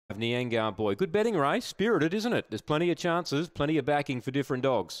Niangar Boy. Good betting race. Spirited, isn't it? There's plenty of chances, plenty of backing for different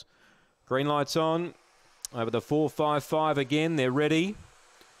dogs. Green light's on. Over the 4-5-5 again. They're ready.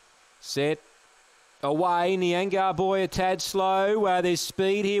 Set. Away, Niangar Boy a tad slow. There's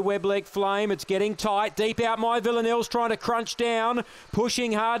speed here, Webleg Flame. It's getting tight. Deep out, My Villanelle's trying to crunch down.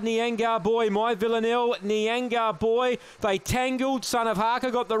 Pushing hard, Niangar Boy. My Villanelle, Niangar Boy. They tangled. Son of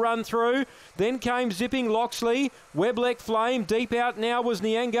Harker got the run through. Then came Zipping Loxley. Webleg Flame. Deep out now was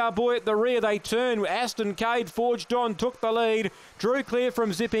Niangar Boy at the rear. They turned. Aston Cade forged on, took the lead. Drew clear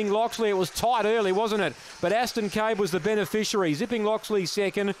from Zipping Loxley. It was tight early, wasn't it? But Aston Cade was the beneficiary. Zipping Loxley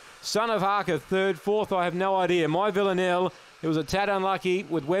second. Son of Harker third. Fourth, I have no idea. My Villanelle, it was a tad unlucky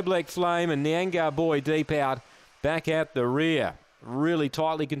with Webleg Flame and Niangar Boy deep out, back at the rear. Really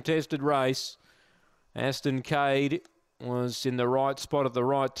tightly contested race. Aston Cade was in the right spot at the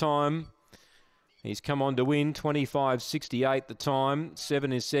right time. He's come on to win, 25.68 the time.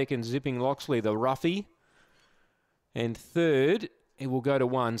 7 is second, Zipping Loxley, the roughie. And third, it will go to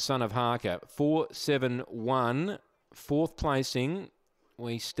 1, Son of Harker. 4-7-1, fourth placing.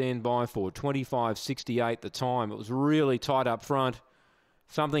 We stand by for 25.68 the time. It was really tight up front.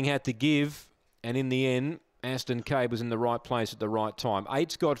 Something had to give, and in the end, Aston Cade was in the right place at the right time.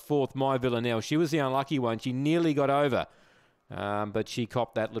 8's got fourth, My Villanelle. She was the unlucky one. She nearly got over, but she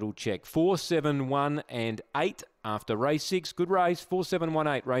copped that little check. 4-7-1 and 8 after race 6. Good race.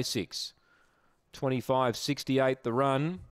 4-7-1-8, race 6. 25.68 the run.